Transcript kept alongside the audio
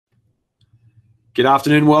Good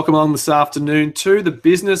afternoon. Welcome along this afternoon to the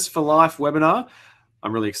Business for Life webinar.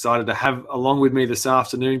 I'm really excited to have along with me this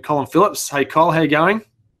afternoon Colin Phillips. Hey, Col, how you going?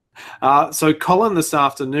 So Colin this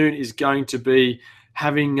afternoon is going to be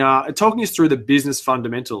having talking us through the business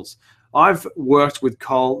fundamentals. I've worked with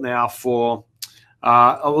Col now for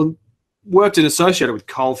worked and associated with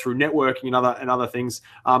Col through networking and other things,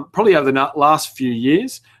 probably over the last few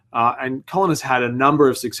years. And Colin has had a number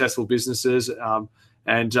of successful businesses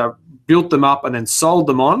and built them up and then sold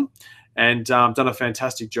them on, and done a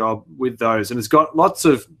fantastic job with those. And has got lots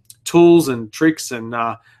of tools and tricks and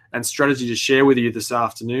strategy to share with you this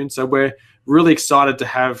afternoon. So we're really excited to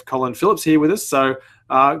have Colin Phillips here with us. So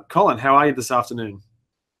Colin, how are you this afternoon?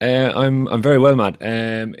 I'm very well, Matt.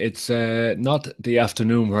 It's not the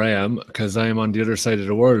afternoon where I am because I'm on the other side of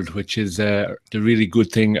the world, which is the really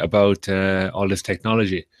good thing about all this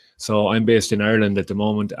technology. So I'm based in Ireland at the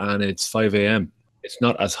moment, and it's 5 a.m. It's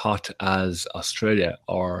not as hot as Australia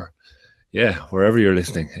or, wherever you're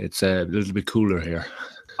listening. It's a little bit cooler here.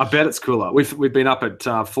 I bet it's cooler. We've been up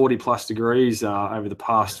at 40 plus degrees over the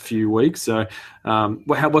past few weeks. So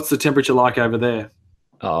what's the temperature like over there?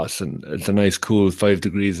 Oh, it's a nice cool 5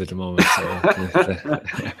 degrees at the moment. So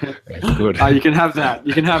it's good. You can have that.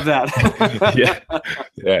 You can have that.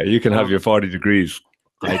 yeah. You can have your 40 degrees.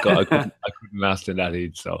 I couldn't last in that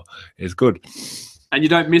heat, so it's good. And you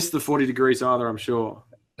don't miss the 40 degrees either, I'm sure.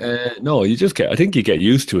 No, I think you get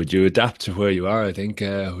used to it. You adapt to where you are, I think,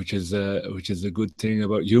 which is a good thing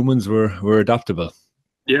about humans. We're adaptable.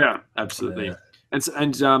 Yeah, absolutely.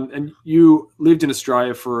 And you lived in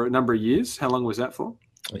Australia for a number of years. How long was that for?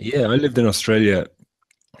 Yeah, I lived in Australia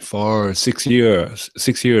for 6 years.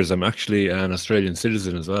 6 years. I'm actually an Australian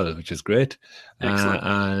citizen as well, which is great.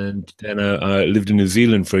 And then I lived in New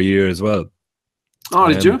Zealand for a year as well. Oh,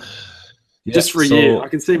 did you? Yeah, just for a year. I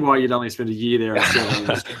can see why you'd only spend a year there.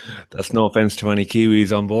 That's no offense to any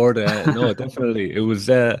Kiwis on board. No, definitely. It was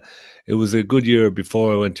a good year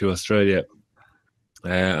before I went to Australia.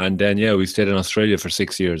 And then, we stayed in Australia for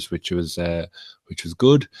 6 years, which was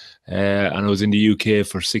good. And I was in the UK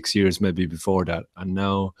for 6 years, maybe before that. And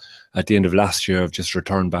now, at the end of last year, I've just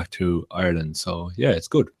returned back to Ireland. So, it's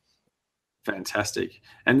good. Fantastic.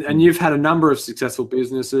 And you've had a number of successful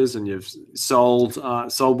businesses, and you've sold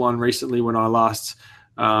one recently when I last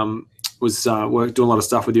was doing a lot of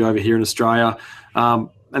stuff with you over here in Australia. And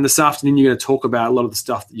this afternoon, you're going to talk about a lot of the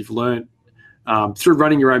stuff that you've learned through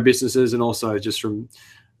running your own businesses, and also just from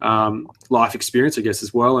life experience, I guess,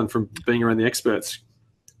 as well, and from being around the experts.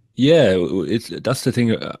 Yeah, that's the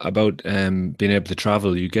thing about being able to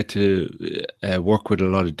travel. You get to work with a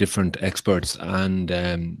lot of different experts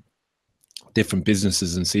and different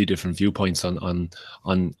businesses and see different viewpoints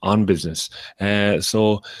on business.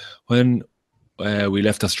 So when we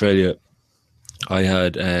left Australia, I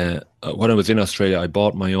had when I was in Australia, I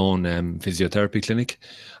bought my own physiotherapy clinic,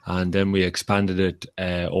 and then we expanded it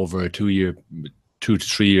over a 2 to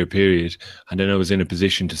 3 year period, and then I was in a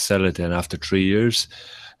position to sell it then after 3 years.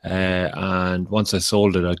 And once I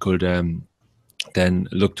sold it, I could then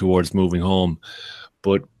look towards moving home.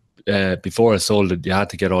 But before I sold it, you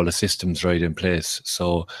had to get all the systems right in place.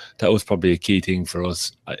 So that was probably a key thing for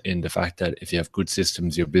us, in the fact that if you have good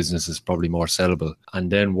systems, your business is probably more sellable.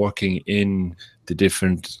 And then working in the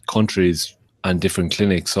different countries and different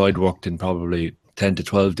clinics. So I'd worked in probably 10 to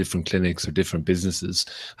 12 different clinics or different businesses,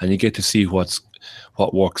 and you get to see what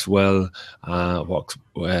works well,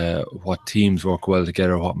 what teams work well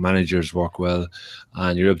together, what managers work well,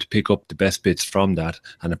 and you're able to pick up the best bits from that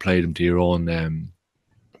and apply them to your own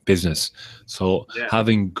business. So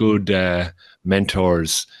having good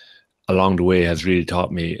mentors along the way has really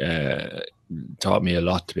taught me a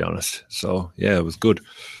lot, to be honest. So it was good.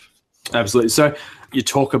 Absolutely. So you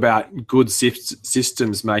talk about good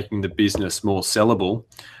systems making the business more sellable.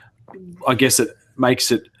 I guess it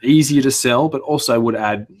makes it easier to sell, but also would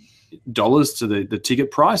add dollars to the ticket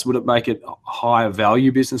price. Would it make it a higher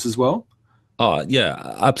value business as well?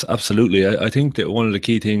 Yeah, absolutely. I think that one of the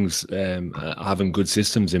key things having good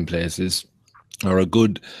systems in place is, or a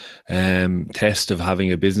good test of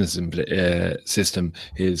having a business system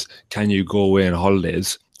is, can you go away on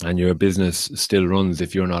holidays and your business still runs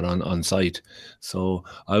if you're not on site? So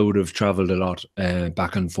I would have traveled a lot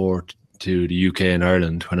back and forth to the UK and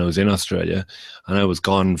Ireland when I was in Australia, and I was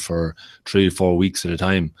gone for 3 or 4 weeks at a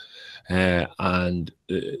time. And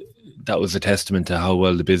that was a testament to how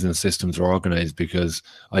well the business systems were organized, because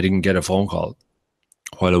I didn't get a phone call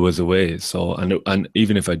while I was away. So, and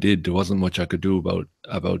even if I did, there wasn't much I could do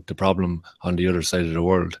about the problem on the other side of the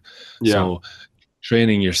world. Yeah. So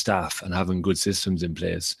training your staff and having good systems in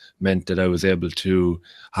place meant that I was able to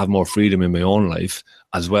have more freedom in my own life,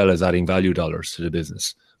 as well as adding value dollars to the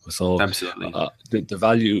business. So Absolutely.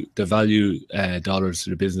 the value dollars to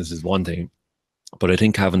the business is one thing, but I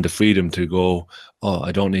think having the freedom to go, oh,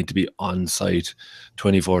 I don't need to be on site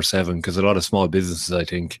 24/7, because a lot of small businesses, I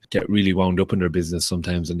think, get really wound up in their business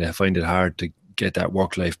sometimes, and they find it hard to get that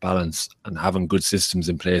work-life balance. And having good systems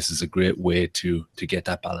in place is a great way to get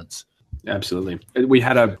that balance. Absolutely. We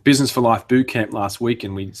had a Business for Life boot camp last week,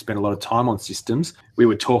 and we spent a lot of time on systems. We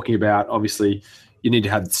were talking about, obviously, you need to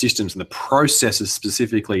have the systems and the processes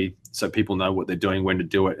specifically so people know what they're doing, when to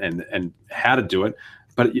do it, and how to do it.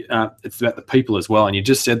 But it's about the people as well. And you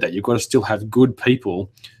just said that you've got to still have good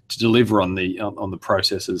people to deliver on the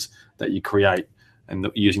processes that you create, and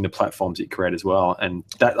using the platforms that you create as well. And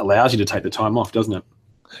that allows you to take the time off, doesn't it?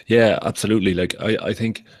 Yeah, absolutely. Like I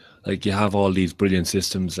think, like, you have all these brilliant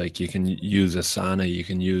systems. Like, you can use Asana, you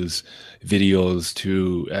can use videos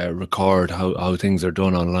to record how things are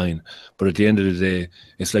done online. But at the end of the day,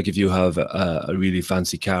 it's like if you have a really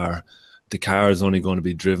fancy car, the car is only going to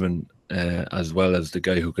be driven as well as the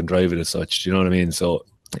guy who can drive it as such. Do you know what I mean? So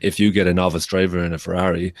if you get a novice driver in a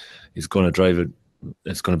Ferrari, he's going to drive it,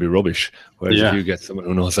 it's going to be rubbish. Whereas if you get someone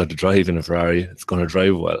who knows how to drive in a Ferrari, it's going to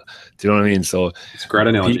drive well. Do you know what I mean? So it's a great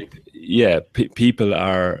analogy. People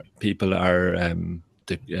are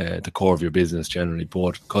the core of your business generally,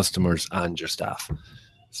 both customers and your staff.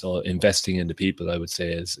 So investing in the people, I would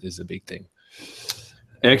say, is a big thing.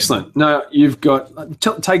 Excellent. Now, you've got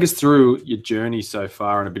take us through your journey so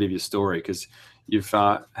far and a bit of your story, because you've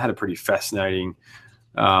had a pretty fascinating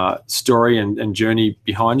story and journey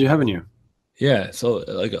behind you, haven't you? Yeah, so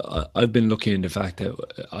like I've been lucky in the fact that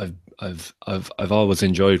I've always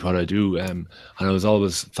enjoyed what I do, and I was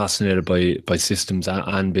always fascinated by systems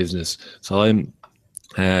and business. So I'm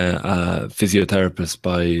a physiotherapist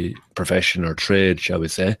by profession or trade, shall we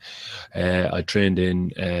say. I trained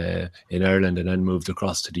in Ireland and then moved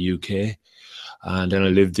across to the UK, and then I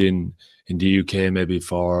lived in the UK maybe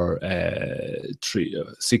for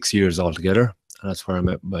 6 years altogether, and that's where I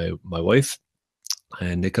met my wife.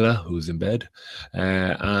 Nicola, who's in bed,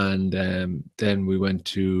 and then we went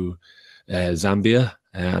to Zambia,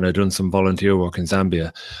 and I'd done some volunteer work in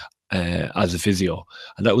Zambia as a physio,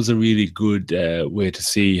 and that was a really good way to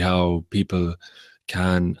see how people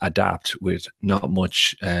can adapt with not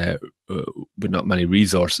many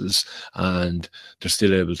resources, and they're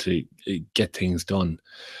still able to get things done.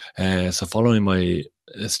 So following my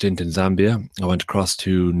stint in Zambia, I went across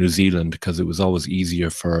to New Zealand because it was always easier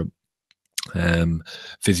for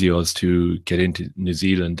physios to get into New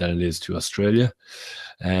Zealand than it is to Australia.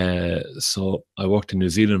 So I worked in New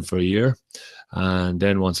Zealand for a year, and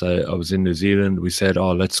then once I was in New Zealand, we said,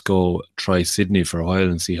 oh, let's go try Sydney for a while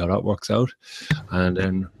and see how that works out. And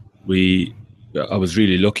then I was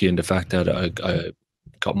really lucky in the fact that I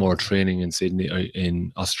got more training in Sydney,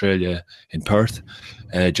 in Australia, in Perth,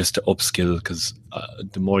 just to upskill, because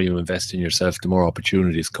the more you invest in yourself, the more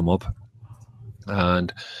opportunities come up.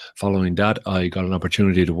 And following that, I got an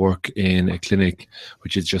opportunity to work in a clinic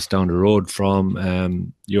which is just down the road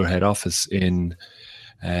from your head office in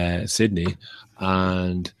Sydney.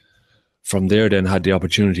 And from there, then had the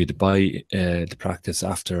opportunity to buy the practice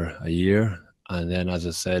after a year. And then, as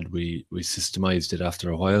I said, we systemized it after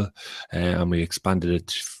a while, and we expanded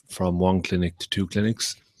it from one clinic to 2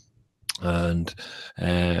 clinics. And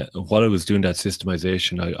while I was doing that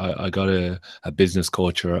systemization, I got a business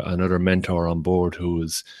coach or another mentor on board who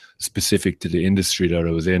was specific to the industry that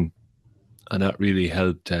I was in, and that really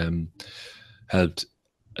helped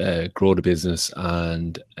grow the business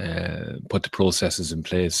and put the processes in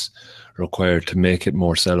place required to make it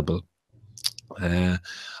more sellable. And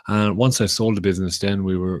once I sold the business, then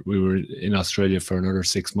we were in Australia for another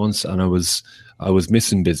 6 months, and I was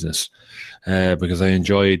missing business because I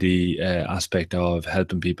enjoy the aspect of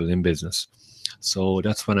helping people in business. So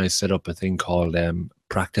that's when I set up a thing called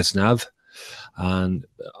Practice Nav, and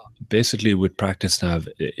basically with Practice Nav,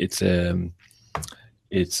 it's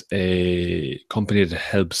a company that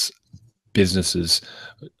helps businesses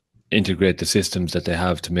integrate the systems that they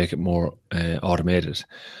have to make it more automated.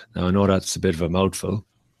 Now, I know that's a bit of a mouthful,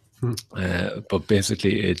 but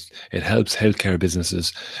basically it helps healthcare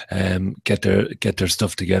businesses get their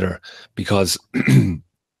stuff together, because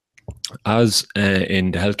as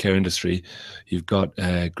in the healthcare industry, you've got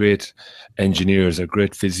great engineers or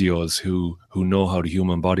great physios who know how the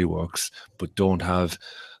human body works, but don't have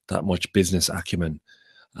that much business acumen,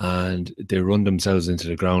 and they run themselves into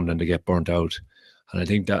the ground and they get burnt out. And I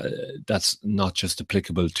think that that's not just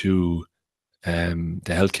applicable to the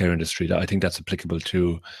healthcare industry. I think that's applicable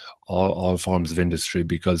to all forms of industry,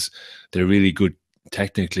 because they're really good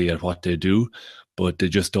technically at what they do, but they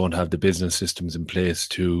just don't have the business systems in place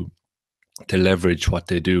to leverage what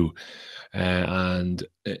they do. And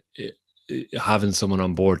having someone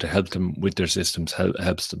on board to help them with their systems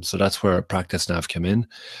helps them. So that's where Practice Nav came in.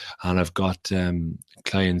 And I've got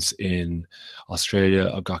clients in Australia,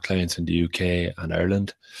 I've got clients in the UK and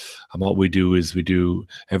Ireland. And what we do is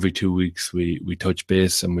every 2 weeks, we touch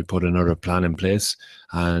base and we put another plan in place.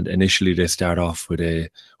 And initially they start off with a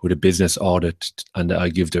business audit, and I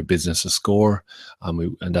give their business a score,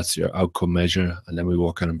 and that's your outcome measure. And then we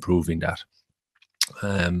work on improving that.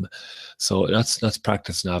 So that's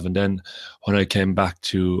Practice Nav. And then when I came back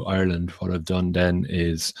to Ireland, what I've done then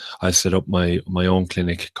is I set up my own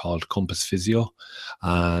clinic called Compass Physio,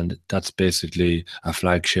 and that's basically a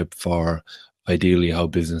flagship for ideally how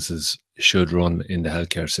businesses should run in the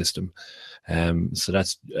healthcare system. So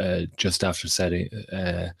that's just after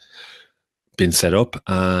been set up,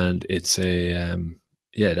 and it's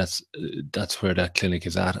that's where that clinic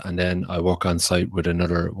is at. And then I work on site with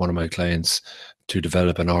one of my clients to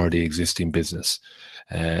develop an already existing business,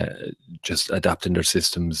 just adapting their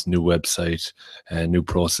systems, new website, new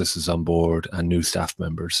processes on board, and new staff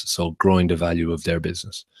members. So growing the value of their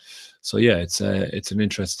business. So yeah, it's an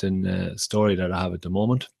interesting story that I have at the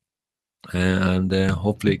moment, and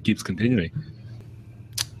hopefully it keeps continuing.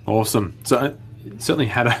 Awesome. So certainly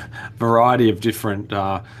had a variety of different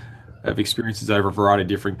of experiences over a variety of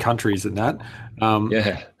different countries and that.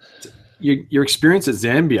 Yeah. Your experience at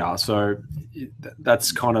Zambia, so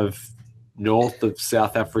that's kind of north of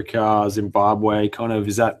South Africa, Zimbabwe, kind of,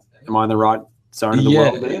 am I in the right zone of the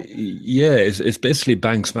world there? Yeah, it's basically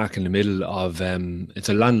bang smack in the middle of, it's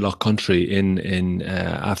a landlocked country in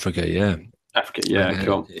Africa, yeah. Africa, yeah,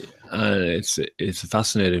 cool. It's a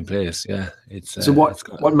fascinating place, yeah. So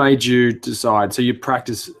what made you decide? So you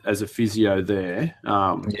practice as a physio there.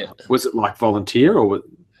 Was it like volunteer or?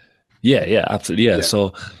 Yeah, absolutely. Yeah.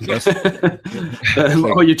 So yes.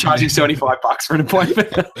 Or you're charging $75 for an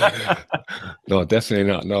appointment? No,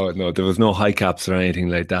 definitely not. No, there was no high caps or anything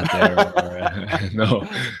like that there. No,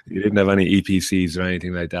 you didn't have any EPCs or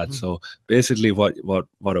anything like that. So basically what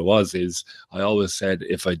it was is, I always said,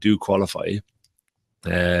 if I do qualify,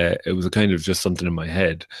 it was a kind of just something in my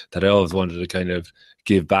head that I always wanted to kind of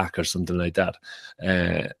give back or something like that,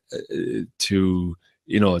 to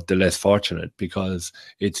the less fortunate, because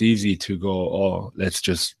it's easy to go, oh, let's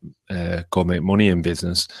just go make money in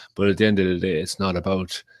business. But at the end of the day, it's not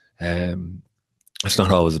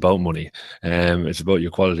always about money. It's about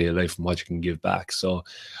your quality of life and what you can give back. So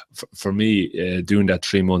for me, doing that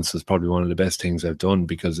 3 months is probably one of the best things I've done,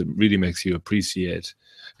 because it really makes you appreciate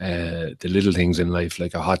the little things in life,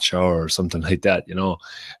 like a hot shower or something like that,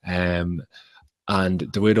 and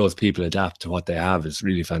the way those people adapt to what they have is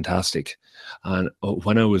really fantastic. And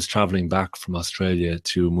when I was traveling back from Australia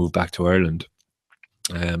to move back to Ireland,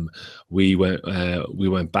 we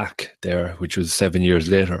went back there, which was 7 years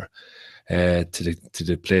later, to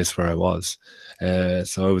the place where I was.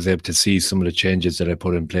 So I was able to see some of the changes that I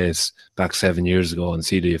put in place back 7 years ago, and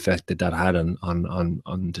see the effect that had on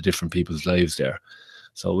the different people's lives there.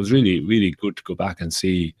 So it was really, really good to go back and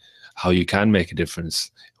see how you can make a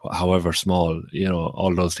difference, however small.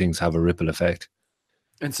 All those things have a ripple effect.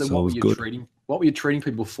 And so what were you treating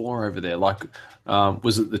people for over there? Like,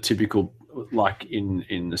 was it the typical, like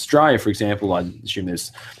in Australia, for example? I assume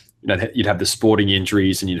there's, you'd have the sporting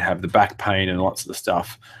injuries and you'd have the back pain and lots of the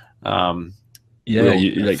stuff.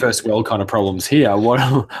 First world kind of problems here. What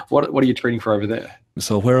are you treating for over there?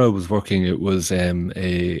 So where I was working, it was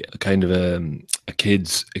a kind of a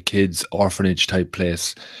kids orphanage type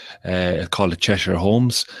place, called the Cheshire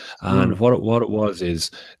Homes. And what it was is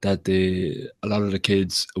that a lot of the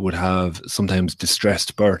kids would have sometimes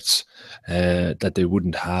distressed births that they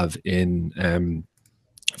wouldn't have in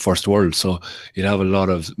first world. So you'd have a lot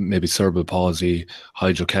of maybe cerebral palsy,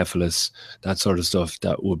 hydrocephalus, that sort of stuff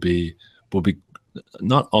that would be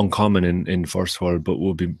not uncommon in first world, but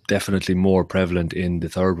will be definitely more prevalent in the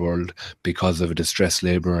third world, because of a distressed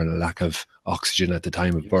labor and a lack of oxygen at the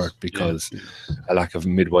time of birth, because a lack of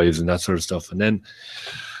midwives and that sort of stuff. And then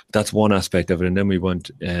that's one aspect of it. And then we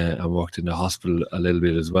went and worked in the hospital a little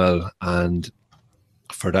bit as well. And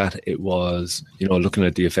for that, it was, looking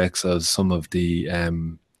at the effects of some of the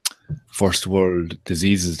first world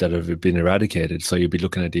diseases that have been eradicated. So you'd be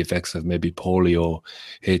looking at the effects of maybe polio.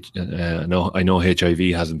 I know HIV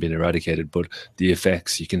hasn't been eradicated, but the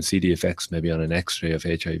effects, you can see the effects maybe on an X-ray of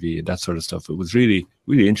HIV and that sort of stuff. It was really,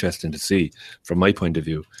 really interesting to see from my point of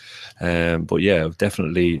view. But yeah,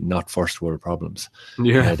 definitely not first world problems.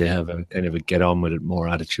 Yeah. They have a kind of a get on with it more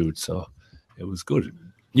attitude. So it was good.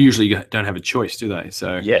 Usually you don't have a choice, do they?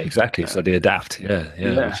 So Yeah, exactly. So they adapt.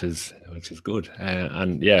 Yeah, which is good.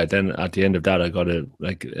 And yeah, then at the end of that,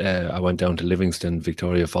 I went down to Livingston,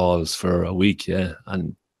 Victoria Falls for a week. Yeah,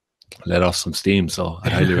 and let off some steam. So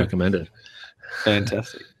I'd highly recommend it.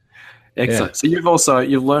 Fantastic. Excellent. So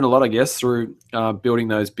you've learned a lot, I guess, through building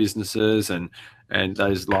those businesses and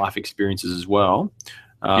those life experiences as well.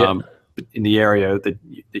 But in the area that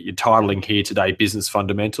you're titling here today, business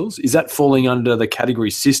fundamentals, is that falling under the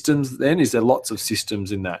category systems then? Is there lots of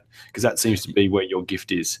systems in that? Because that seems to be where your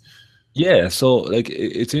gift is. Yeah, so like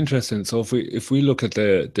it's interesting. So if we look at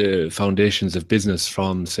the foundations of business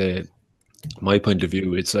from, say, my point of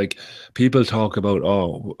view, it's like people talk about,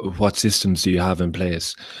 oh, what systems do you have in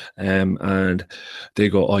place, and they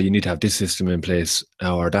go, oh, you need to have this system in place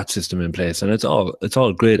or that system in place, and it's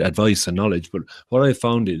all great advice and knowledge. But what I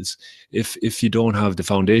found is, if you don't have the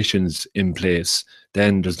foundations in place,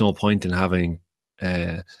 then there's no point in having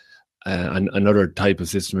another type of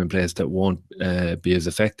system in place that won't be as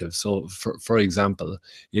effective. So, for example,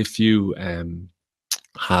 if you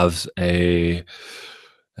have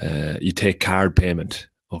you take card payment.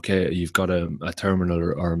 Okay, you've got a terminal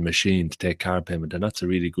or a machine to take card payment, and that's a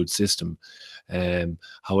really good system.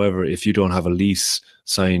 However, if you don't have a lease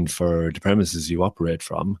signed for the premises you operate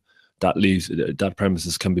from, that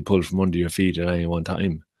premises can be pulled from under your feet at any one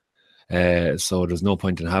time. So there's no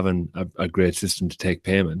point in having a great system to take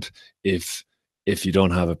payment if you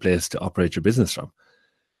don't have a place to operate your business from.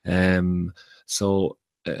 So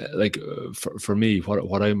for me,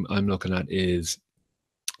 what I'm looking at is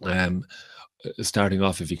starting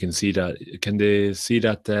off. If you can see that, can they see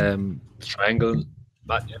that triangle?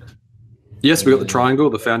 Matt, yeah. Yes, we've got the triangle,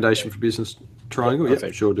 the foundation for business triangle.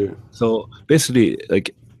 Yeah, sure do. So basically,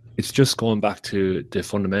 like, it's just going back to the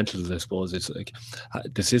fundamentals, I suppose. It's like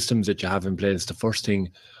the systems that you have in place. The first thing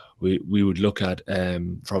we would look at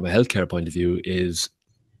from a healthcare point of view is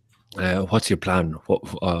what's your plan?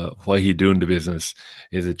 Why are you doing the business?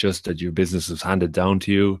 Is it just that your business is handed down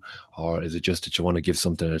to you, or is it just that you want to give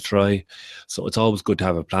something a try? So it's always good to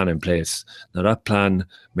have a plan in place. Now, that plan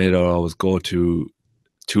may not always go to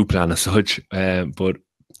plan as such, but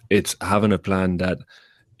it's having a plan that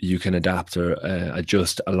you can adapt or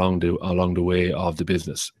adjust along the way of the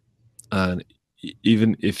business. And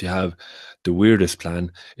even if you have the weirdest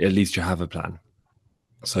plan, at least you have a plan.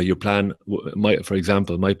 So your plan, for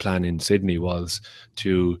example, my plan in Sydney was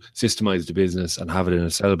to systemize the business and have it in a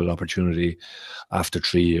sellable opportunity after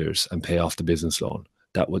 3 years and pay off the business loan.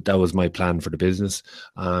 That was my plan for the business,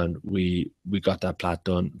 and we got that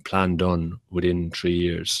plan done within 3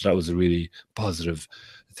 years. So that was a really positive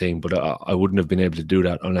thing, but I wouldn't have been able to do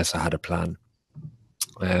that unless I had a plan.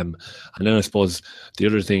 And then I suppose the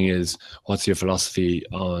other thing is, what's your philosophy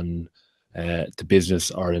on the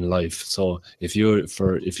business or in life? So if you're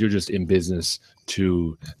just in business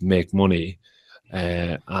to make money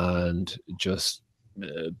and just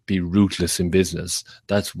be ruthless in business,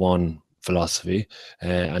 that's one philosophy,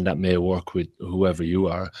 and that may work with whoever you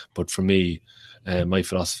are. But for me, my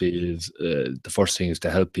philosophy is the first thing is to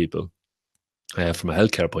help people from a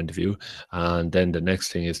healthcare point of view, and then the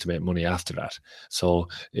next thing is to make money after that. So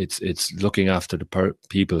it's looking after the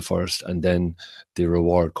people first, and then the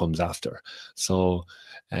reward comes after. So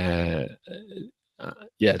yeah,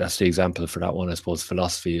 that's the example for that one. I suppose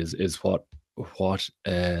philosophy is what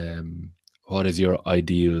is your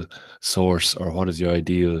ideal source, or what is your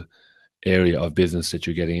ideal area of business that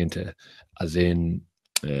you're getting into, as in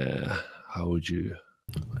how would you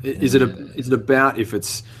is it about, if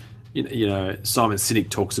it's, you know, Simon Sinek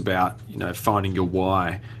talks about, you know, finding your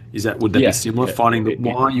why. Would that be similar? Finding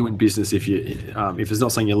why are you in business? If it's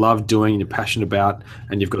not something you love doing and you're passionate about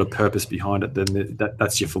and you've got a purpose behind it, then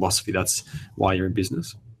that's your philosophy. That's why you're in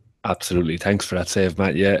business. Absolutely. Thanks for that save,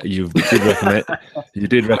 Matt. Yeah, you did recommend that book.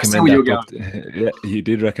 Yeah, you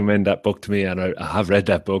did recommend that book to me, and I have read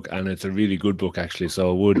that book, and it's a really good book, actually. So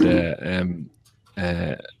I would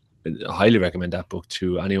highly recommend that book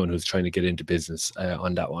to anyone who's trying to get into business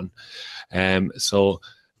on that one. So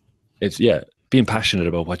it's being passionate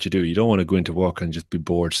about what you do. You don't want to go into work and just be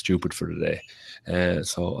bored stupid for the day.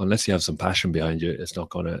 So unless you have some passion behind you, it's not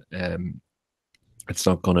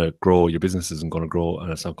gonna grow. Your business isn't going to grow,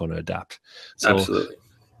 and it's not going to adapt. So absolutely.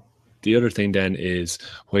 the other thing then is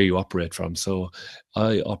where you operate from. So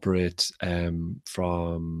I operate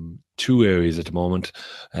from two areas at the moment.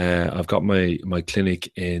 I've got my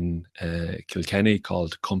clinic in Kilkenny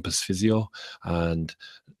called Compass Physio, and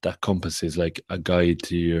that Compass is like a guide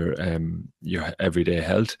to your everyday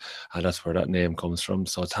health, and that's where that name comes from.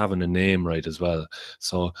 So it's having a name right as well.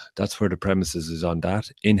 So that's where the premises is on that.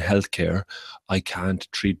 In healthcare, I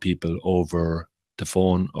can't treat people over the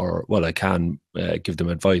phone, or well, I can give them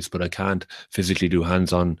advice, but I can't physically do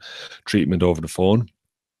hands-on treatment over the phone.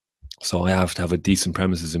 So I have to have a decent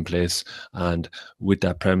premises in place, and with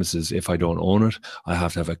that premises, if I don't own it, I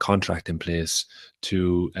have to have a contract in place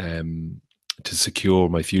to secure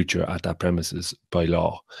my future at that premises by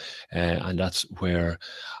law, and that's where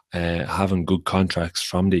having good contracts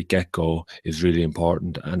from the get-go is really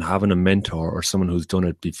important, and having a mentor or someone who's done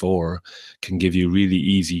it before can give you really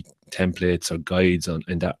easy templates or guides on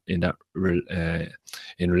in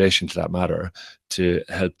relation to that matter, to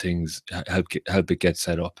help it get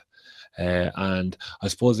set up. And I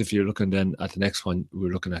suppose if you're looking then at the next one,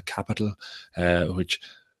 we're looking at capital, which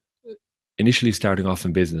initially starting off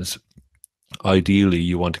in business, ideally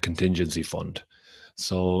you want a contingency fund.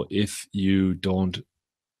 So if you don't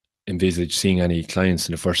envisage seeing any clients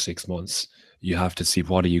in the first 6 months, you have to see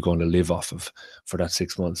what are you going to live off of for that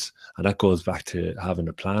 6 months. And that goes back to having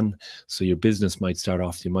a plan. So your business might start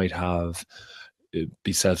off, you might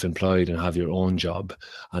be self-employed and have your own job,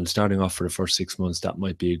 and starting off for the first 6 months, that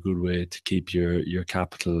might be a good way to keep your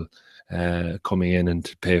capital coming in and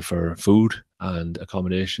to pay for food and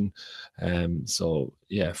accommodation. So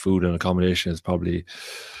yeah, food and accommodation is probably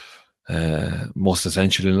most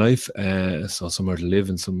essential in life. So somewhere to live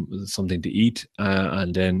and something to eat,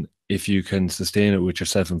 and then if you can sustain it with your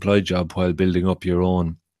self-employed job while building up your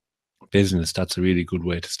own business, that's a really good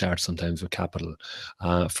way to start sometimes with capital.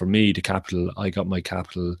 For me, the capital, I got my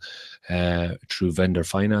capital through vendor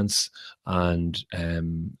finance and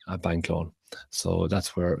a bank loan. So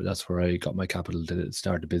that's where I got my capital to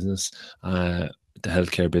start the business, the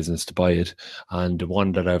healthcare business, to buy it. And the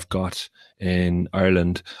one that I've got in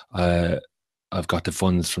Ireland, I've got the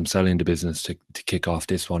funds from selling the business to kick off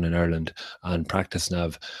this one in Ireland. And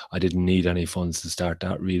PracticeNav, I didn't need any funds to start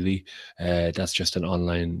that really. That's just an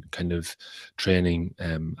online kind of training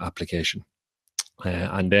application.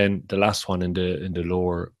 And then the last one in the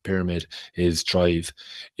lower pyramid is Drive.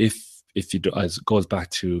 If you do, as it goes back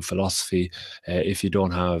to philosophy, if you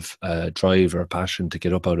don't have a drive or a passion to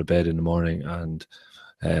get up out of bed in the morning and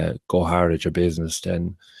go hard at your business,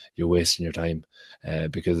 then you're wasting your time,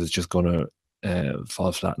 because it's just going to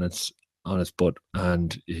fall flat on its butt,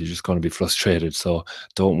 and you're just going to be frustrated. So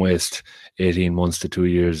don't waste 18 months to 2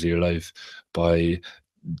 years of your life by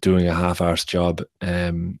doing a half-arsed job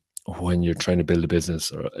when you're trying to build a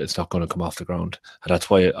business, or it's not going to come off the ground. And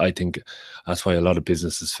that's why I think that's why a lot of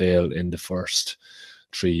businesses fail in the first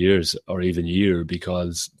 3 years or even year,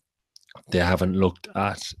 because they haven't looked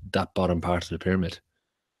at that bottom part of the pyramid.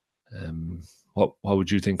 What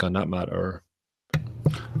would you think on that matter?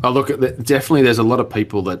 Oh, look, definitely there's a lot of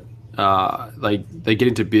people that they get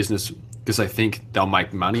into business because they think they'll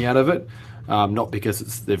make money out of it, not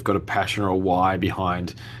because they've got a passion or a why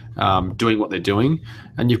behind doing what they're doing.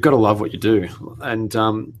 And you've got to love what you do. And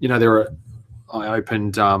I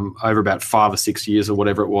opened over about 5 or 6 years or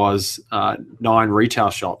whatever it was, 9 retail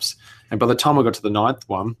shops, and by the time I got to the 9th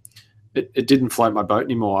one, it didn't float my boat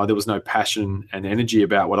anymore. There was no passion and energy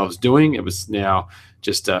about what I was doing. It was now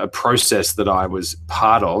just a process that I was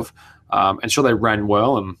part of. And sure, they ran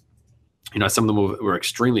well, and some of them were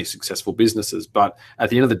extremely successful businesses. But at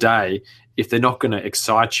the end of the day, if they're not going to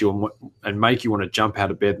excite you and make you want to jump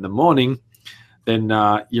out of bed in the morning, then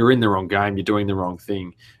you're in the wrong game. You're doing the wrong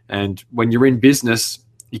thing. And when you're in business,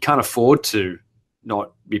 you can't afford to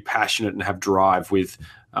not be passionate and have drive with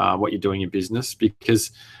what you're doing in business,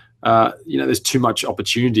 because there's too much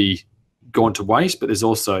opportunity gone to waste. But there's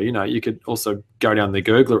also, you could also go down the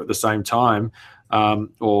gurgler at the same time,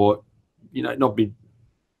 or not be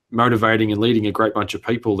motivating and leading a great bunch of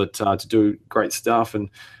people that to do great stuff, and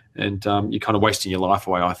you're kind of wasting your life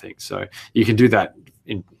away, I think. So you can do that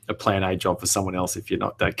in a plan A job for someone else if you're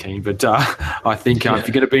not that keen. But I think if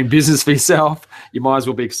you're going to be in business for yourself, you might as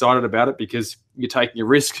well be excited about it, because you're taking a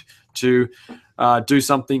risk to do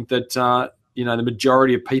something that the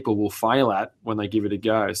majority of people will fail at when they give it a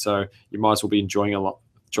go. So you might as well be enjoying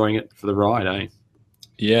it for the ride, eh?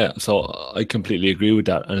 Yeah, so I completely agree with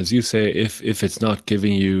that. And as you say, if it's not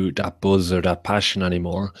giving you that buzz or that passion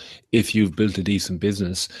anymore, if you've built a decent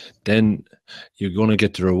business, then you're going to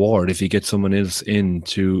get the reward if you get someone else in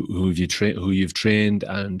who you've trained,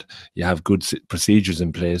 and you have good procedures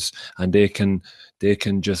in place, and they can they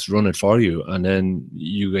can just run it for you, and then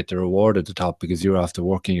you get the reward at the top because you're after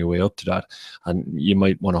working your way up to that. And you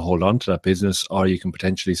might want to hold on to that business, or you can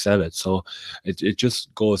potentially sell it. So it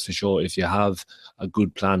just goes to show, if you have a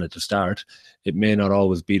good plan at the start, it may not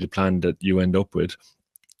always be the plan that you end up with,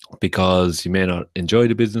 because you may not enjoy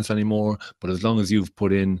the business anymore. But as long as you've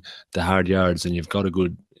put in the hard yards and you've got a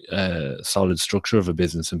good solid structure of a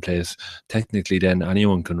business in place, technically then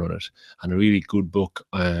anyone can run it. And a really good book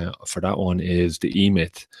for that one is The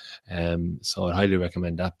E-Myth. So I highly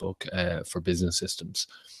recommend that book for business systems.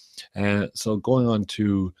 So going on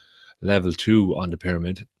to level 2 on the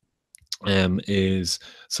pyramid, is,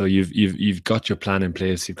 so you've got your plan in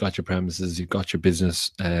place, you've got your premises, you've got your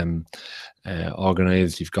business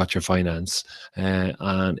organized, you've got your finance,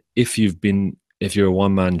 and if you're a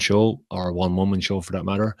one-man show or a one-woman show for that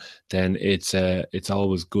matter, then it's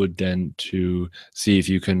always good then to see if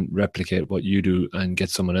you can replicate what you do and get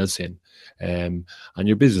someone else in. And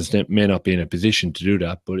your business may not be in a position to do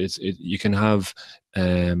that, but you can have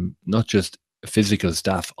not just physical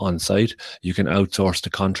staff on site, you can outsource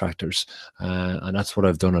to contractors, and that's what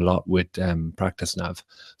I've done a lot with Practice Nav.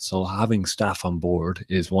 So having staff on board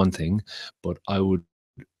is one thing, but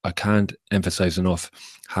I can't emphasize enough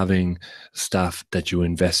having staff that you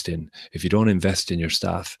invest in. If you don't invest in your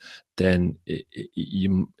staff, then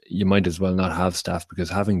you might as well not have staff,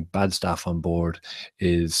 because having bad staff on board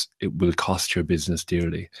it will cost your business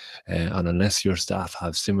dearly. And unless your staff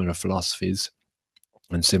have similar philosophies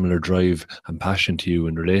and similar drive and passion to you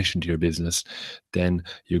in relation to your business, then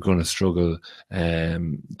you're going to struggle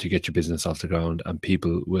to get your business off the ground, and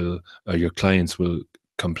your clients will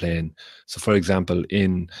complain. So for example,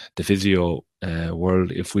 in the physio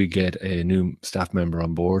world, if we get a new staff member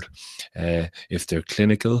on board, if they're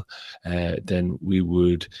clinical, then we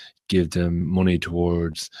would give them money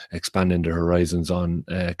towards expanding their horizons on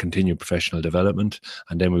continued professional development.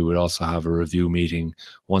 And then we would also have a review meeting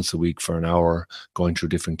once a week for an hour, going through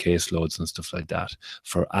different caseloads and stuff like that.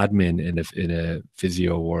 For admin in a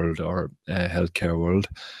physio world or a healthcare world,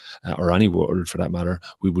 or any world for that matter,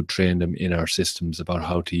 we would train them in our systems about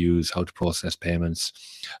how to process payments,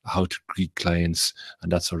 how to greet clients,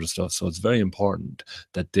 and that sort of stuff. So it's very important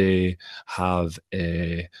that they have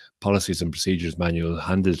a policies and procedures manual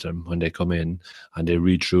handed to them when they come in, and they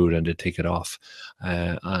read through it and they tick it off.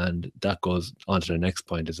 And that goes on to the next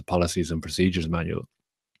point, is a policies and procedures manual.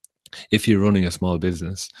 If you're running a small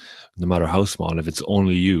business, no matter how small, if it's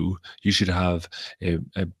only you should have a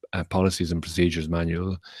policies and procedures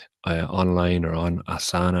manual online or on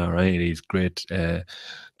Asana or any of these great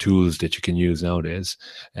tools that you can use nowadays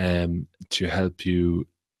to help you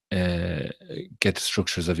get the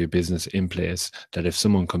structures of your business in place, that if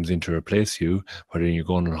someone comes in to replace you, whether you're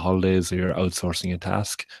going on holidays or you're outsourcing a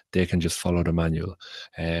task, they can just follow the manual.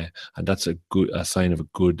 And that's a sign of a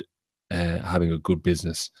good having a good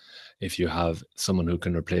business, if you have someone who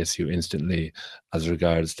can replace you instantly as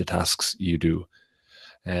regards the tasks you do.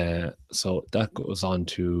 So that goes on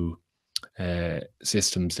to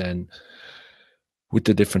systems then. With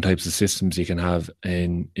the different types of systems you can have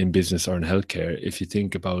in business or in healthcare, if you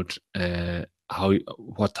think about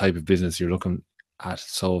what type of business you're looking at.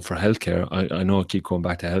 So for healthcare, I know I keep going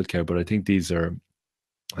back to healthcare, but I think these are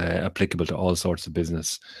applicable to all sorts of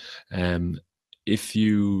business. If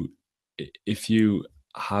you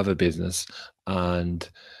have a business and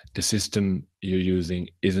the system you're using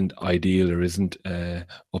isn't ideal or isn't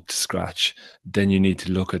up to scratch, then you need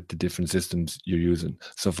to look at the different systems you're using.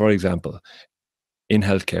 So for example, in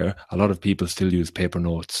healthcare, a lot of people still use paper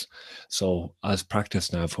notes. So as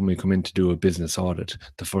Practice Nav, when we come in to do a business audit,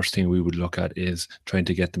 the first thing we would look at is trying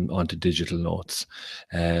to get them onto digital notes.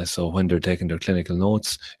 So when they're taking their clinical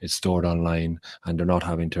notes, it's stored online and they're not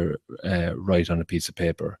having to write on a piece of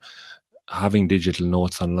paper. Having digital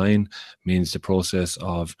notes online means the process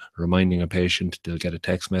of reminding a patient, they'll get a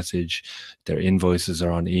text message, their invoices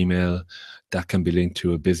are on email, that can be linked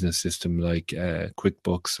to a business system like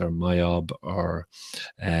QuickBooks or MyOb or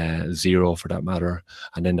Xero for that matter.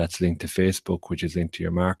 And then that's linked to Facebook, which is linked to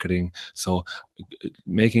your marketing. So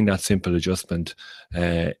making that simple adjustment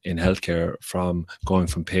in healthcare from going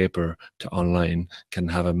from paper to online can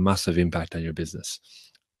have a massive impact on your business.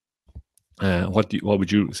 What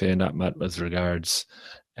would you say in that, Matt, as regards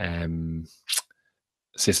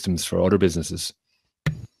systems for other businesses?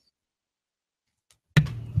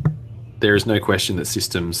 There is no question that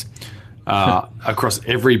systems across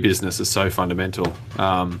every business are so fundamental.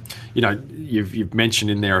 You've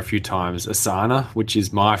mentioned in there a few times Asana, which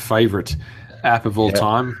is my favorite app of all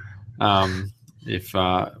time. if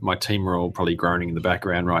my team are all probably groaning in the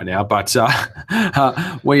background right now, but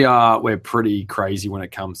we're pretty crazy when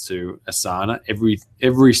it comes to Asana.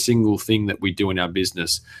 Every single thing that we do in our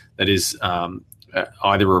business that is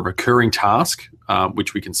either a recurring task,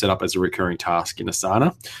 which we can set up as a recurring task in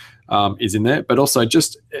Asana, is in there, but also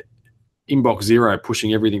just inbox zero,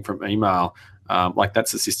 pushing everything from email. Like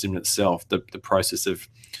that's the system itself, the process of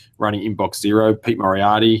running inbox zero. Pete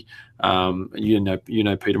Moriarty, you know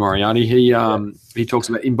Peter Moriarty. He talks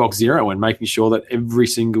about inbox zero and making sure that every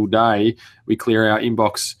single day we clear our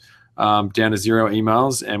inbox down to zero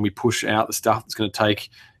emails, and we push out the stuff that's going to take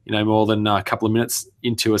more than a couple of minutes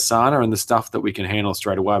into Asana, and the stuff that we can handle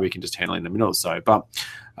straight away we can just handle in a minute or so. But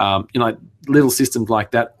little systems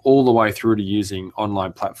like that, all the way through to using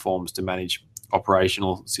online platforms to manage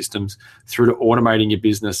operational systems, through to automating your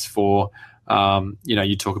business for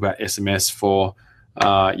you talk about SMS for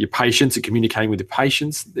your patients and communicating with your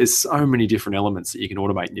patients. There's so many different elements that you can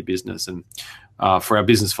automate in your business. And for our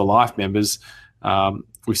Business for Life members,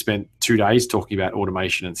 we've spent 2 days talking about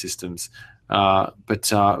automation and systems. But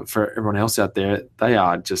for everyone else out there, they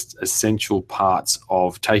are just essential parts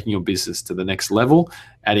of taking your business to the next level,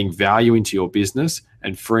 adding value into your business,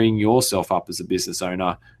 and freeing yourself up as a business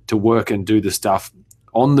owner to work and do the stuff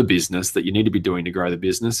on the business that you need to be doing to grow the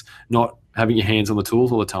business, not having your hands on the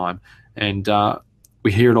tools all the time. And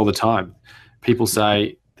we hear it all the time. People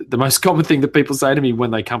say, the most common thing that people say to me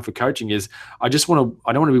when they come for coaching is, I don't want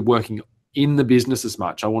to be working in the business as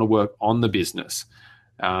much. I want to work on the business.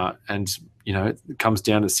 And it comes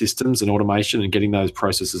down to systems and automation and getting those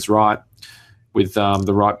processes right with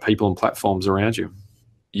the right people and platforms around you.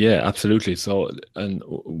 Yeah, absolutely. So, and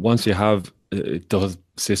once you have those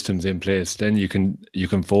systems in place, then you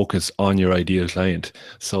can focus on your ideal client.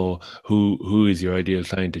 So who is your ideal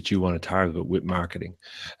client that you want to target with marketing?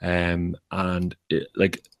 And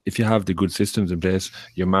if you have the good systems in place,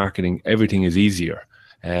 your marketing, everything is easier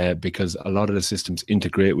because a lot of the systems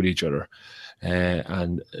integrate with each other.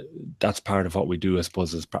 And that's part of what we do, I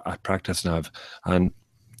suppose, at Practice Nav. And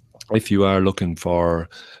if you are looking for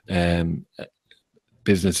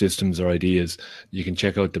business systems or ideas, you can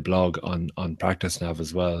check out the blog on Practice Nav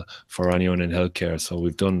as well for anyone in healthcare. So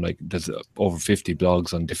we've done there's over 50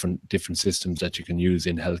 blogs on different systems that you can use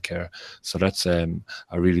in healthcare. So that's a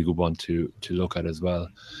really good one to look at as well.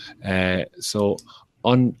 So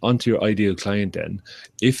onto your ideal client then.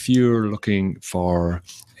 If you're looking for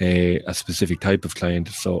a specific type of client,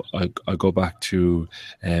 so I go back to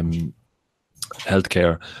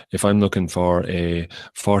healthcare. If I'm looking for a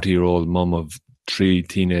 40-year-old mum of 3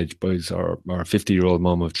 teenage boys, or a 50-year-old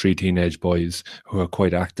mum of 3 teenage boys who are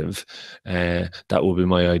quite active, that will be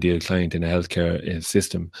my ideal client in a healthcare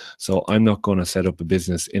system. So I'm not going to set up a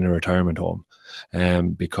business in a retirement home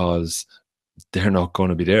because they're not going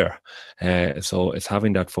to be there. So it's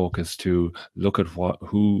having that focus to look at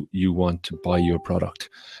who you want to buy your product,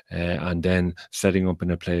 and then setting up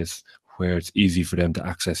in a place where it's easy for them to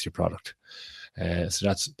access your product. So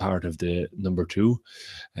that's part of the number 2.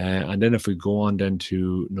 And then if we go on then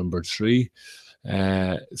to number 3,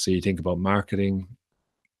 so you think about marketing,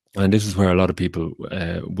 and this is where a lot of people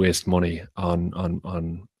waste money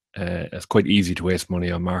on it's quite easy to waste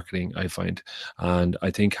money on marketing, I find. And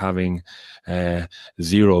I think having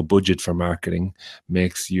zero budget for marketing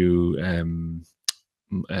makes you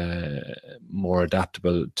more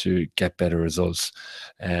adaptable to get better results.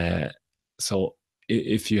 So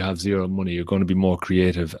if you have zero money, you're going to be more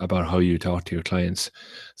creative about how you talk to your clients.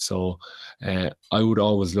 So I would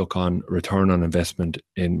always look on return on investment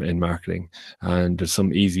in marketing. And there's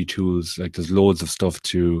some easy tools, there's loads of stuff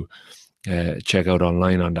to check out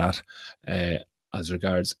online on that. As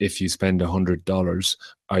regards, if you spend $100,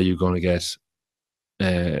 are you going to get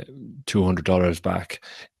 $200 back?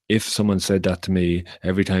 If someone said that to me,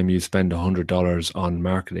 every time you spend $100 on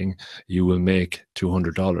marketing, you will make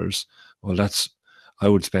 $200. Well, I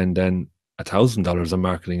would spend then $1,000 on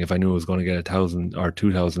marketing if I knew I was going to get $1,000 or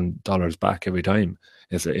 $2,000 back every time.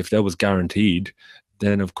 If that was guaranteed,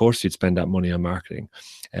 then of course you'd spend that money on marketing.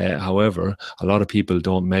 However, a lot of people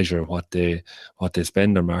don't measure what they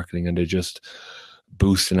spend on marketing, and they just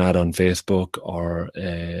boost an ad on Facebook, or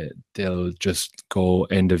they'll just go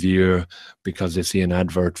end of year because they see an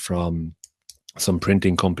advert from some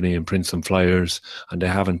printing company and print some flyers, and they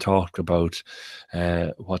haven't talked about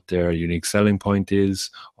what their unique selling point is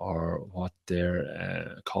or what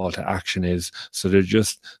their call to action is. So they're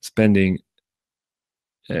just spending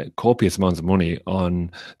copious amounts of money on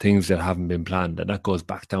things that haven't been planned, and that goes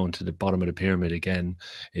back down to the bottom of the pyramid again,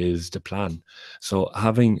 is the plan. So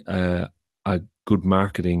having a good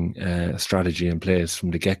marketing strategy in place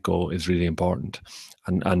from the get-go is really important,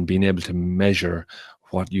 and being able to measure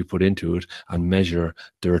what you put into it and measure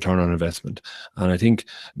the return on investment. And I think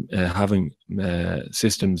having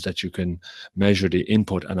systems that you can measure the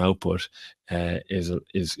input and output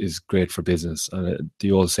is great for business. And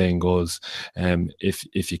the old saying goes,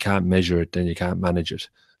 if you can't measure it, then you can't manage it.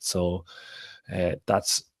 So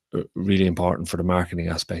that's really important for the marketing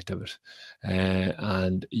aspect of it.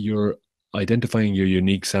 And you're identifying your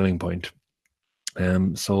unique selling point.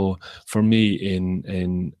 So for me,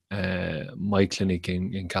 in my clinic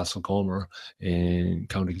in Castlecomer in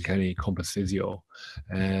County Kilkenny, Compass Physio,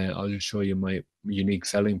 I'll just show you my unique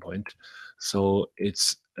selling point. So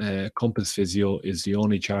it's Compass Physio is the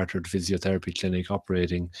only chartered physiotherapy clinic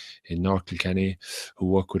operating in North Kilkenny, who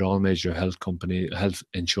work with all major health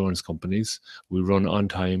insurance companies. We run on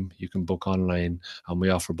time, you can book online, and we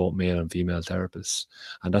offer both male and female therapists.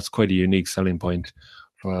 And that's quite a unique selling point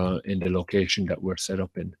in the location that we're set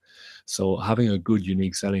up in. So having a good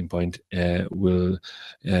unique selling point will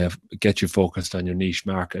get you focused on your niche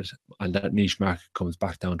market, and that niche market comes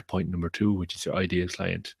back down to point number 2, which is your ideal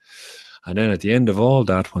client. And then at the end of all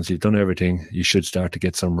that, once you've done everything, you should start to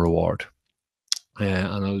get some reward.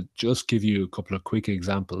 And I'll just give you a couple of quick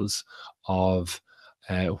examples of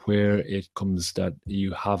where it comes that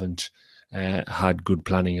you haven't had good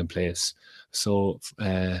planning in place. So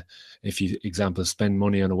if you, example, spend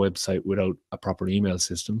money on a website without a proper email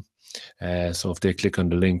system, so if they click on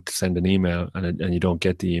the link to send an email and you don't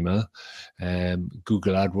get the email,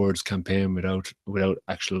 Google AdWords campaign without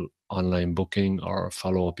actual online booking or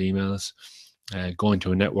follow-up emails, going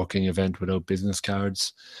to a networking event without business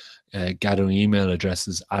cards, gathering email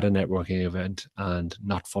addresses at a networking event and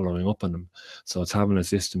not following up on them. So it's having a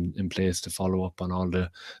system in place to follow up on all the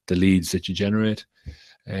leads that you generate,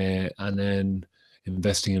 and then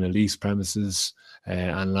investing in a lease premises,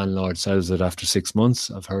 and landlord sells it after 6 months.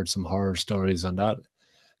 I've heard some horror stories on that.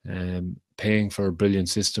 Paying for a brilliant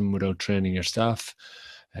system without training your staff,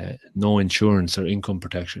 no insurance or income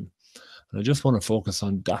protection. And I just want to focus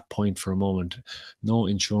on that point for a moment. No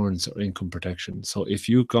insurance or income protection. So if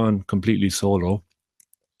you've gone completely solo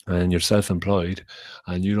and you're self-employed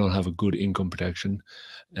and you don't have a good income protection,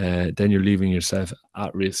 then you're leaving yourself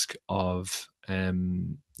at risk of,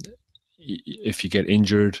 if you get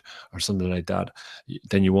injured or something like that,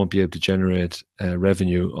 then you won't be able to generate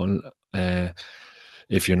revenue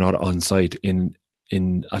if you're not on site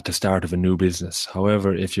at the start of a new business.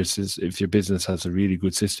 However, if your business has a really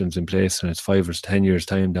good systems in place and it's 5 or 10 years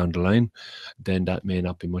time down the line, then that may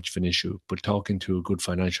not be much of an issue. But talking to a good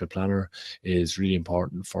financial planner is really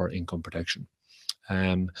important for income protection.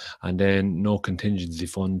 And then no contingency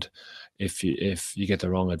fund. If you get the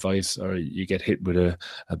wrong advice or you get hit with a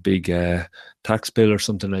big tax bill or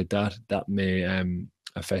something like that, that may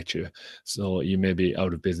affect you. So you may be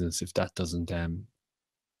out of business if that doesn't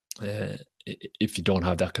if you don't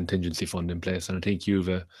have that contingency fund in place. And I think you've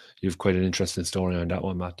quite an interesting story on that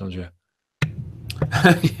one, Matt, don't you?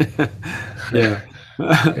 Yeah.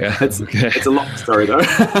 Yeah, it's a long story though.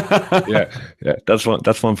 yeah, that's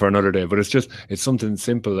one for another day. But it's something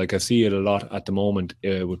simple. Like I see it a lot at the moment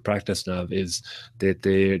with Practice Nav, is that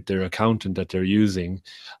their accountant that they're using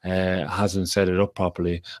hasn't set it up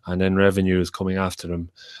properly, and then revenue is coming after them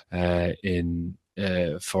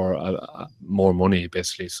for more money,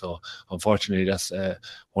 basically. So unfortunately, that's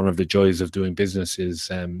one of the joys of doing business is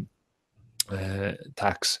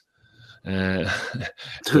tax. They're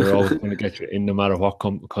always going to get you in, no matter what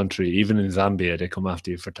country. Even in Zambia, they come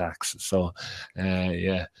after you for tax. So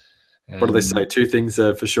yeah. What do they say? 2 things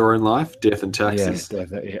for sure in life: death and taxes.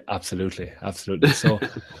 Yeah, absolutely. So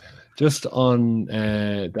just on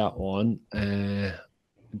that one,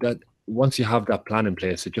 that once you have that plan in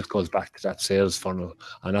place, it just goes back to that sales funnel,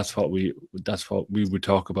 and that's what we would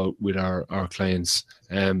talk about with our clients.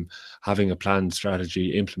 Having a plan,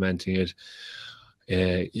 strategy, implementing it,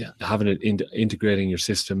 having it integrating your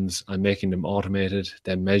systems and making them automated,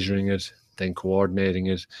 then measuring it, then coordinating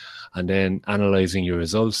it, and then analyzing your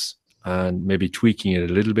results and maybe tweaking it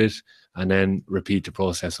a little bit, and then repeat the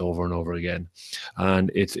process over and over again.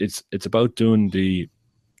 And it's about doing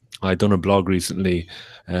I've done a blog recently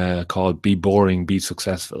called "Be Boring, Be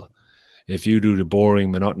Successful." If you do the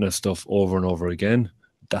boring, monotonous stuff over and over again,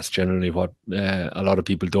 that's generally what a lot of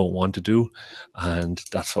people don't want to do, and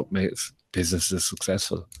that's what makes businesses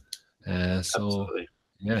successful. Absolutely.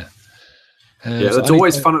 Yeah. It's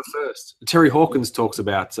always fun at first. Terry Hawkins talks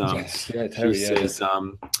about Terry, he says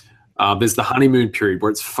there's the honeymoon period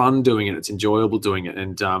where it's fun doing it, it's enjoyable doing it,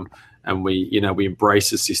 and we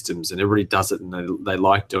embrace the systems and everybody does it and they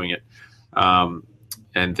like doing it,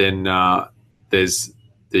 and then there's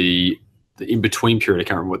the in-between period. I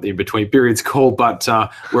can't remember what the in-between period's called, but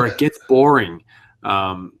where it gets boring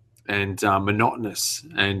and monotonous.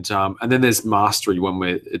 And then there's mastery, when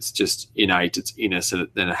it's just innate, it's in us, and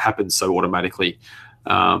then it happens so automatically.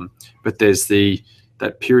 But there's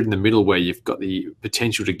that period in the middle where you've got the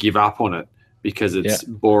potential to give up on it because it's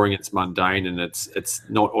boring, it's mundane, and it's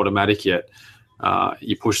not automatic yet.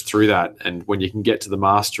 You push through that, and when you can get to the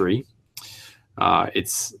mastery,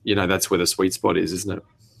 it's that's where the sweet spot is, isn't it?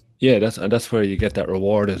 Yeah, that's where you get that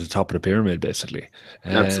reward at the top of the pyramid, basically.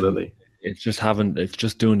 Absolutely. It's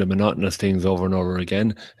just doing the monotonous things over and over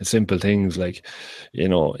again. The simple things like,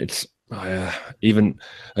 it's even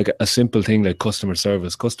like a simple thing like customer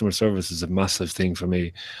service. Customer service is a massive thing for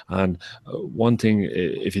me. And one thing,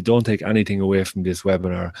 if you don't take anything away from this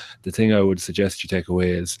webinar, the thing I would suggest you take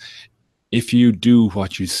away is, if you do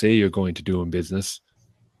what you say you're going to do in business,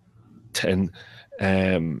 then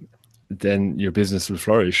your business will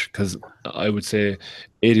flourish. Because I would say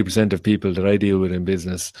 80% of people that I deal with in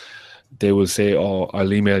business, they will say, "Oh,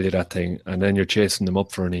 I'll email you that thing," and then you're chasing them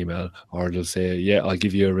up for an email, or they'll say, "Yeah, I'll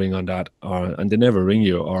give you a ring on that," and they never ring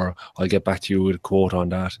you, or "I'll get back to you with a quote on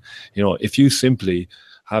that." If you simply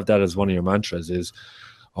have that as one of your mantras, is,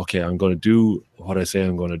 "Okay, I'm going to do what I say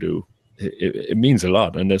I'm going to do," it means a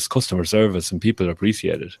lot, and it's customer service, and people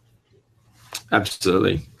appreciate it.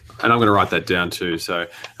 Absolutely. And I'm going to write that down too. So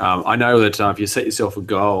I know that if you set yourself a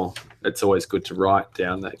goal, it's always good to write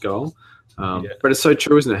down that goal. But it's so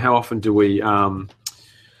true, isn't it? How often do we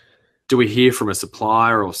hear from a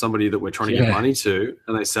supplier or somebody that we're trying to get money to,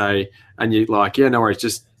 and they say, and you're like, "Yeah, no worries,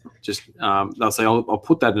 just they'll say, I'll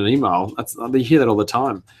put that in an email." You hear that all the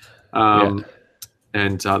time.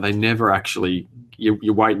 And they never actually,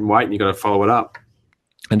 you wait and you got to follow it up.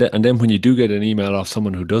 And then when you do get an email off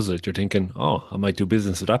someone who does it, you're thinking, "Oh, I might do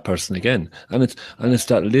business with that person again." And it's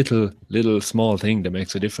that little small thing that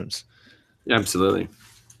makes a difference. Absolutely.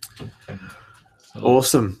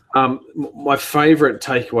 Awesome. My favorite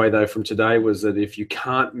takeaway though from today was that if you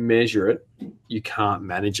can't measure it, you can't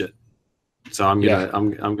manage it. So I'm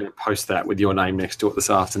gonna post that with your name next to it this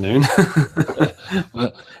afternoon.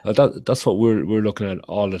 That's what we're looking at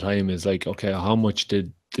all the time, is like, okay, how much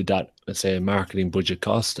did that, let's say, marketing budget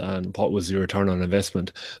cost, and what was the return on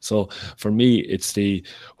investment? So for me, it's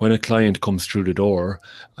when a client comes through the door,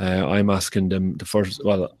 I'm asking them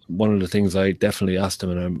one of the things I definitely ask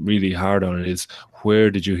them, and I'm really hard on it, is, where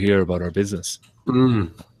did you hear about our business?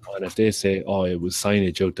 And if they say, "Oh, it was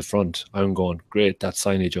signage out the front," I'm going, "Great, that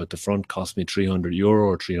signage out the front cost me €300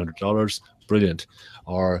 or $300. Brilliant."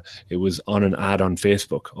 Or it was on an ad on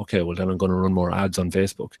Facebook. Okay, well then I'm going to run more ads on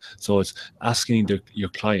Facebook. So it's asking your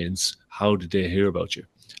clients, how did they hear about you?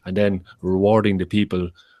 And then rewarding the people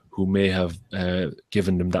who may have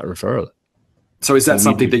given them that referral. So is that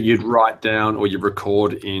something that you'd write down or you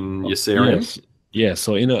record in your CRM? Yes. Yeah.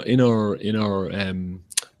 So in our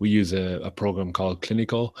we use a program called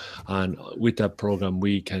Clinical, and with that program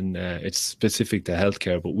we can it's specific to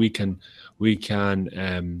healthcare, but we can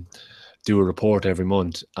do a report every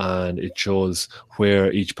month, and it shows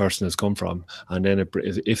where each person has come from. And then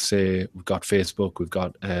if say we've got Facebook, we've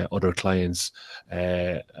got other clients,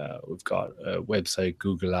 we've got a website,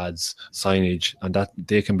 Google Ads, signage, and that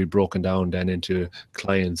they can be broken down then into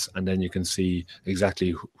clients, and then you can see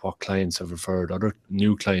exactly what clients have referred other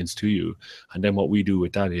new clients to you. And then what we do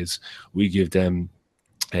with that is we give them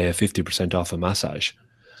 50% off a massage.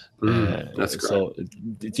 That's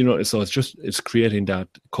great. So it's creating that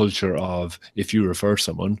culture of, if you refer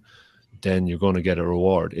someone, then you're going to get a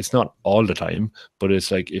reward. It's not all the time, but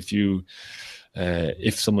it's like,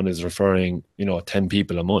 if someone is referring 10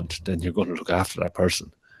 people a month, then you're going to look after that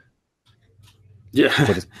person. Yeah,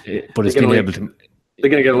 but it's being able to.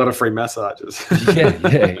 They're going to get a lot of free massages. yeah,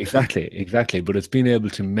 exactly. But it's being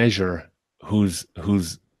able to measure who's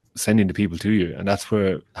sending the people to you, and that's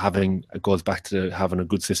where it goes back to having a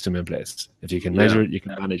good system in place. If you can measure it, you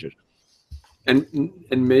can manage it. And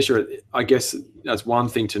measure it. I guess that's one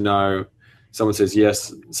thing to know. Someone says,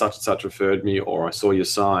 "Yes, such and such referred me," or "I saw your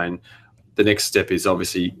sign." The next step is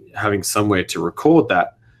obviously having somewhere to record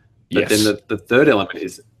that. But then the third element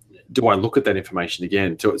is, do I look at that information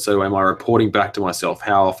again? So am I reporting back to myself?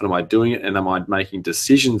 How often am I doing it? And am I making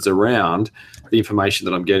decisions around the information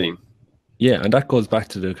that I'm getting? Yeah, and that goes back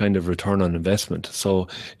to the kind of return on investment. So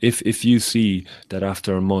if you see that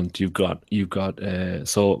after a month you've got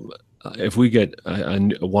so if we get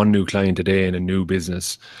one new client a day in a new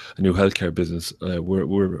business, a new healthcare business,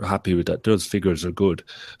 we're happy with that. Those figures are good.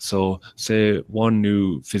 So say one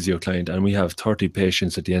new physio client, and we have 30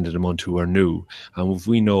 patients at the end of the month who are new, and if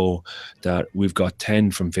we know that we've got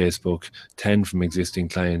 10 from Facebook, 10 from existing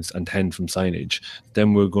clients, and 10 from signage,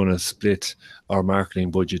 then we're going to split our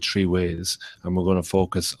marketing budget 3 ways, and we're going to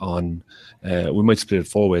focus on, we might split it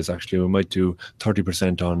 4 ways actually. We might do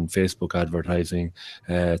 30% on Facebook advertising,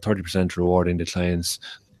 30% rewarding the clients,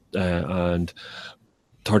 and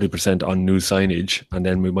 30% on new signage, and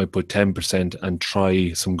then we might put 10% and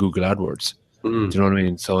try some Google AdWords. Do you know what I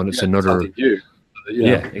mean? So it's another.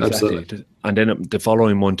 Yeah, exactly. Absolutely. And then the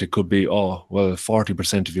following month it could be,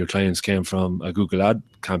 40% of your clients came from a Google ad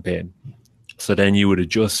campaign. So then you would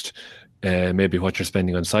adjust maybe what you're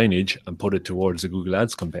spending on signage and put it towards the Google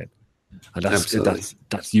Ads campaign. And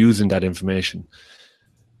that's using that information.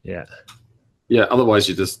 Yeah. Yeah. Otherwise,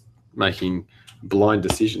 you're just making blind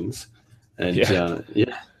decisions, and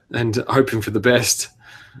and hoping for the best.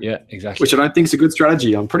 Yeah, exactly. Which I don't think is a good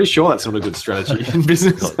strategy. I'm pretty sure that's not a good strategy in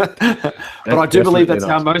business. But I do believe that's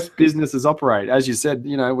how most businesses operate. As you said,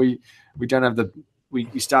 we don't have we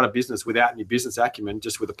start a business without any business acumen,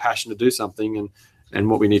 just with a passion to do something. And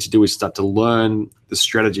what we need to do is start to learn the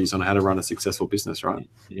strategies on how to run a successful business, right?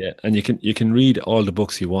 Yeah, and you can read all the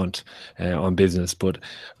books you want on business, but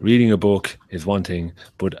reading a book is one thing,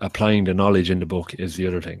 but applying the knowledge in the book is the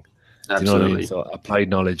other thing. Absolutely. Do you know what I mean? So applied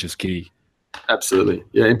knowledge is key. Absolutely.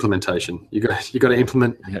 Yeah, implementation. You got to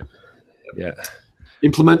implement. Yeah.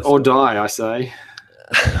 Implement or die, I say.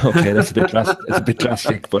 Okay, that's a bit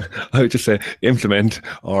drastic, but I would just say implement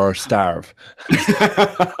or starve.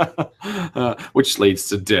 Which leads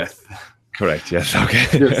to death. Correct. Yes. Okay.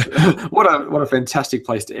 Yes. What a fantastic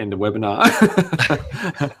place to end a webinar.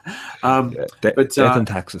 Death and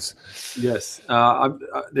taxes. Yes.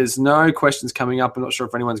 There's no questions coming up. I'm not sure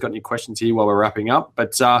if anyone's got any questions here while we're wrapping up,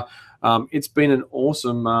 but it's been an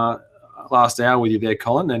awesome last hour with you there,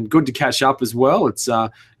 Colin, and good to catch up as well. It's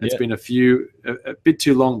been a bit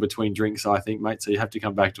too long between drinks, I think, mate. So you have to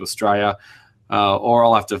come back to Australia, or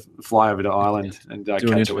I'll have to fly over to Ireland and catch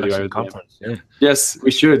up with you over conference. Yeah. Yes,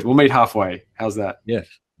 we should. We'll meet halfway. How's that? Yes.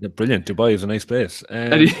 Yeah, brilliant. Dubai is a nice place.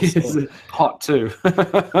 It is hot too.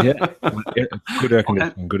 Yeah, good air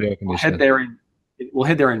conditioning. We'll head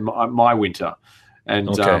there in my winter. And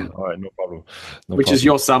okay, all right, no problem. Which is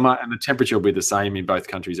your summer, and the temperature will be the same in both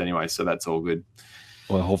countries anyway, so that's all good.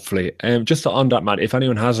 Well, hopefully. Just on that, Matt, if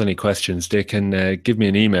anyone has any questions, they can give me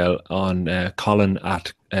an email on Colin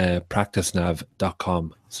at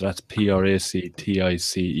practicenav.com. So that's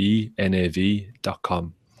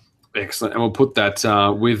practicenav.com. Excellent, and we'll put that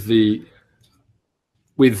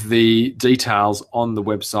with the details on the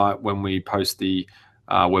website when we post the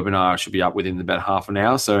webinar. Should be up within about half an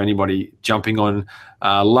hour. So anybody jumping on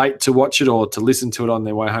late to watch it or to listen to it on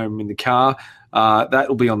their way home in the car, that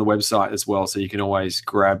will be on the website as well. So you can always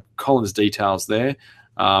grab Colin's details there.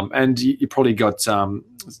 And you probably got a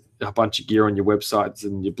bunch of gear on your websites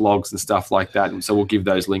and your blogs and stuff like that. And so we'll give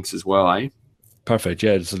those links as well, eh? Perfect.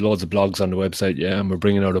 Yeah, there's loads of blogs on the website. Yeah, and we're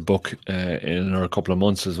bringing out a book in another couple of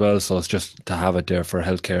months as well. So it's just to have it there for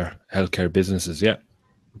healthcare businesses. Yeah.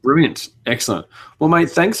 Brilliant. Excellent. Well, mate,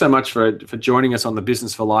 thanks so much for joining us on the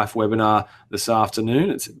Business for Life webinar this afternoon.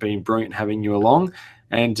 It's been brilliant having you along.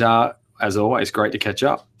 And as always, great to catch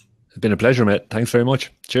up. It's been a pleasure, mate. Thanks very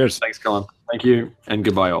much. Cheers. Thanks, Colin. Thank you. And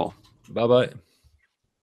goodbye all. Bye-bye.